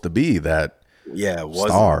supposed to be that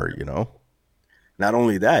star, Not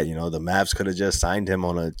only that, the Mavs could have just signed him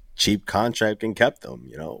on a cheap contract and kept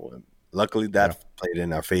him, Luckily, that played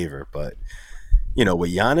in our favor. But,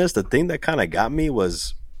 with Giannis, the thing that kind of got me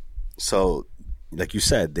was, so like you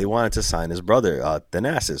said, they wanted to sign his brother,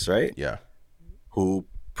 Thanasis, right? Yeah. Who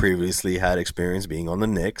previously had experience being on the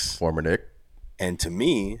Knicks. Former Nick. And to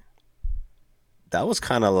me, that was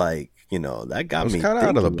kind of like, that got me kind of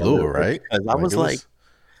out of the blue, right? Because I was like,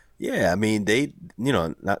 yeah, I mean, they,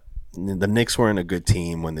 not the Knicks weren't a good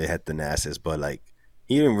team when they had Thanasis, but like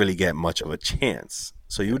he didn't really get much of a chance.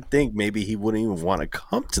 So you would think maybe he wouldn't even want to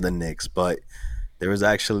come to the Knicks, but there was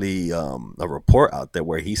actually a report out there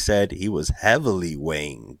where he said he was heavily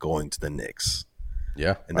weighing going to the Knicks.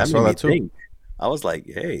 Yeah, and that made me think. I was like,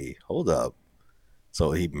 hey, hold up.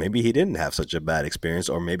 So maybe he didn't have such a bad experience,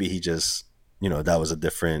 or maybe he just, that was a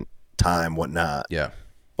different time, whatnot. Yeah.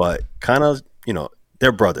 But kind of,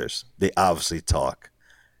 they're brothers. They obviously talk.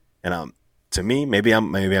 And to me, maybe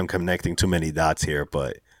I'm connecting too many dots here,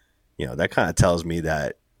 but that kind of tells me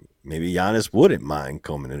that maybe Giannis wouldn't mind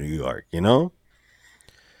coming to New York,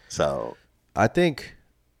 So I think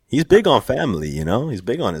he's big on family, He's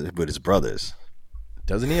big on it with his brothers.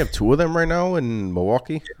 Doesn't he have two of them right now in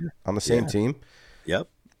Milwaukee on the same team? Yep.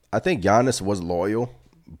 I think Giannis was loyal,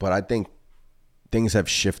 but I think things have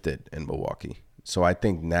shifted in Milwaukee. So I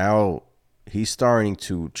think now he's starting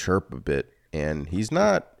to chirp a bit, and he's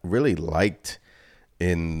not really liked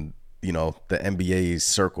in the NBA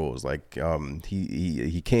circles. Like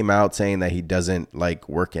he came out saying that he doesn't like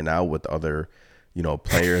working out with other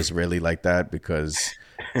players really like that because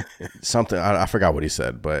something I forgot what he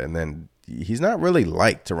said, but and then he's not really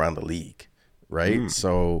liked around the league, right?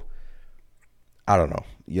 So I don't know.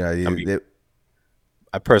 Yeah,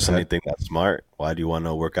 I personally think that's smart. Why do you want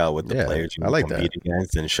to work out with the players you like compete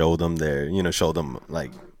against and show them show them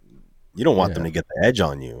like you don't want them to get the edge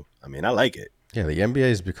on you. I mean, I like it. Yeah, the NBA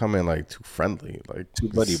is becoming like too friendly, like too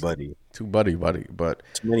buddy, too buddy, but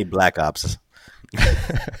too many black ops.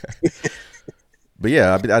 But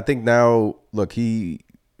yeah, I think now, look,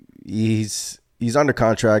 he's under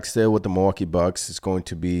contract still with the Milwaukee Bucks. It's going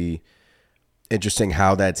to be interesting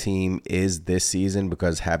how that team is this season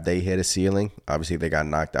because have they hit a ceiling? Obviously, they got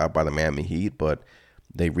knocked out by the Miami Heat, but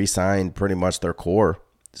they re-signed pretty much their core,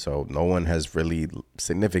 so no one has really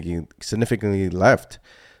significantly left.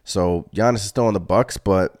 So Giannis is still on the Bucks,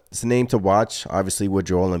 but it's a name to watch. Obviously, with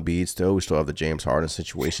Joel Embiid still, we still have the James Harden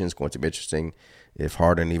situation. It's going to be interesting if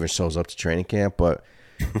Harden even shows up to training camp, but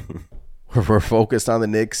we're focused on the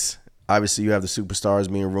Knicks. Obviously, you have the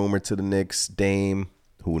superstars being rumored to the Knicks. Dame,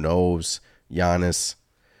 who knows? Giannis,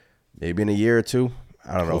 maybe in a year or two.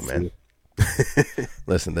 I don't know, man.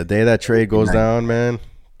 Listen, the day that trade goes down, man.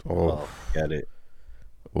 Oh, got it.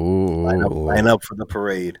 Ooh, line up for the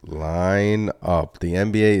parade. Line up. The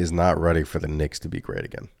NBA is not ready for the Knicks to be great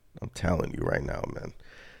again. I'm telling you right now, man.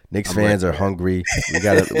 Knicks fans are hungry.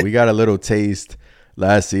 We got a little taste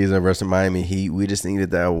last season versus Miami Heat. We just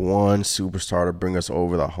needed that one superstar to bring us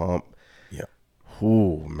over the hump. Yeah.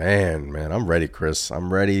 Ooh, man. I'm ready, Chris.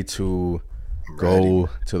 I'm ready to go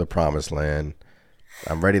to the promised land.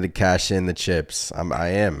 I'm ready to cash in the chips. I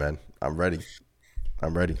am, man. I'm ready. I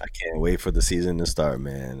can't wait for the season to start,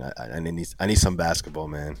 man. I need some basketball,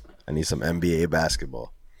 man. I need some NBA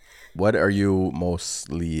basketball. What are you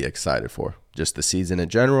mostly excited for? Just the season in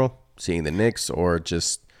general, seeing the Knicks, or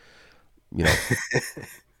just, you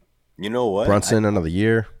know what? Brunson another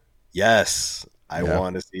year? Yes. I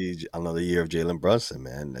want to see another year of Jalen Brunson,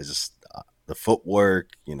 man. It's just the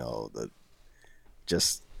footwork,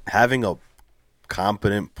 just having a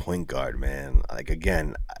competent point guard, man. Like,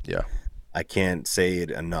 again, I can't say it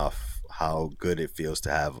enough how good it feels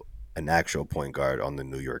to have an actual point guard on the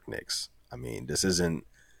New York Knicks. I mean, this isn't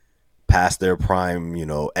past their prime,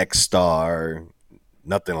 X-star,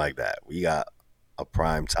 nothing like that. We got a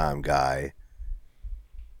prime time guy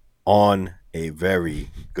on a very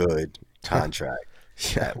good contract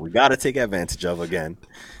that we got to take advantage of again.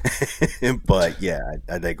 But yeah,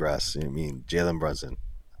 I digress. I mean, Jalen Brunson.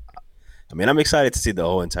 I mean, I'm excited to see the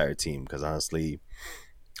whole entire team because honestly,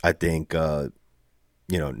 I think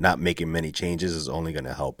not making many changes is only going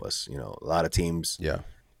to help us. A lot of teams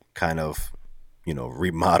kind of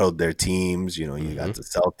remodeled their teams. You got the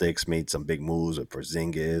Celtics made some big moves with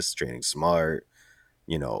Porzingis, training smart.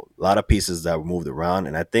 A lot of pieces that were moved around,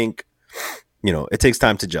 and I think it takes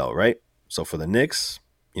time to gel, right? So for the Knicks,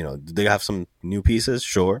 do they have some new pieces?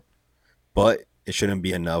 Sure, but it shouldn't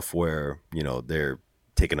be enough where they're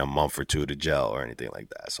taking a month or two to gel or anything like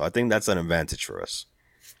that. So I think that's an advantage for us.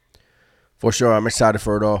 For sure, I'm excited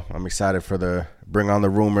for it all. I'm excited for bring on the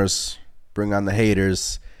rumors, bring on the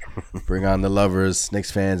haters, bring on the lovers.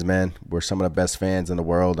 Knicks fans, man, we're some of the best fans in the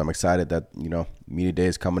world. I'm excited that, media day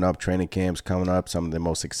is coming up, training camps coming up, some of the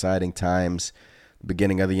most exciting times. The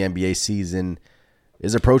beginning of the NBA season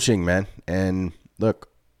is approaching, man. And look,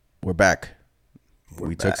 we're back.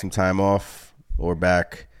 We took some time off. We're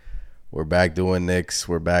back. We're back doing Knicks.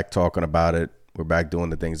 We're back talking about it. We're back doing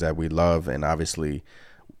the things that we love. And obviously,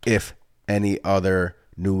 if any other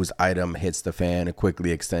news item hits the fan, a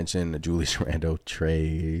quickly extension, the Julius Randle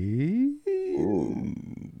trade.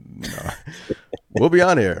 No. We'll be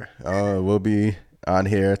on here. We'll be on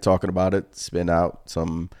here talking about it, spin out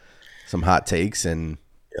some hot takes, and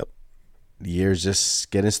the year's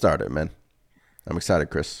just getting started, man. I'm excited,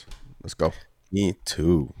 Chris. Let's go. Me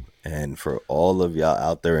too. And for all of y'all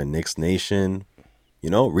out there in Knicks Nation,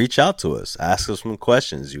 reach out to us. Ask us some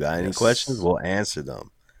questions. You got any questions? We'll answer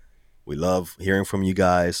them. We love hearing from you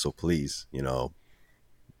guys, so please,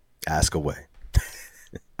 ask away.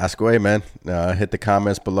 Ask away, man. Hit the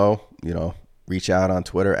comments below. Reach out on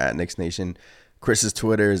Twitter at Knicks Nation. Chris's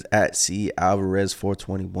Twitter is at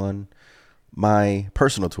CAlvarez421. My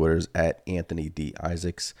personal Twitter is at Anthony D.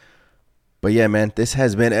 Isaacs. But yeah, man, this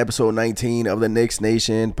has been episode 19 of the Knicks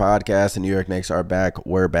Nation podcast. The New York Knicks are back.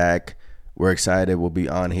 We're back. We're excited. We'll be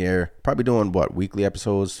on here. Probably doing, weekly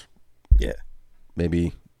episodes? Yeah.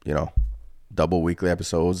 Maybe, double weekly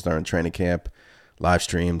episodes during training camp, live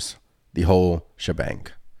streams, the whole shebang.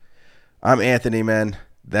 I'm Anthony, man.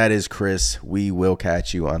 That is Chris. We will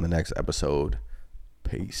catch you on the next episode.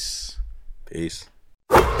 Peace. Peace.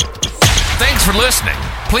 Thanks for listening.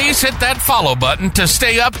 Please hit that follow button to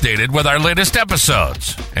stay updated with our latest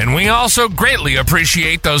episodes. And we also greatly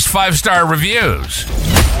appreciate those 5-star reviews.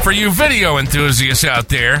 For you video enthusiasts out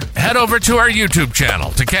there, head over to our YouTube channel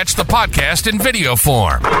to catch the podcast in video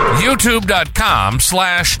form.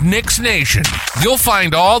 YouTube.com/Knicks Nation. You'll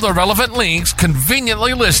find all the relevant links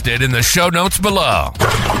conveniently listed in the show notes below.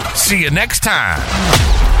 See you next time.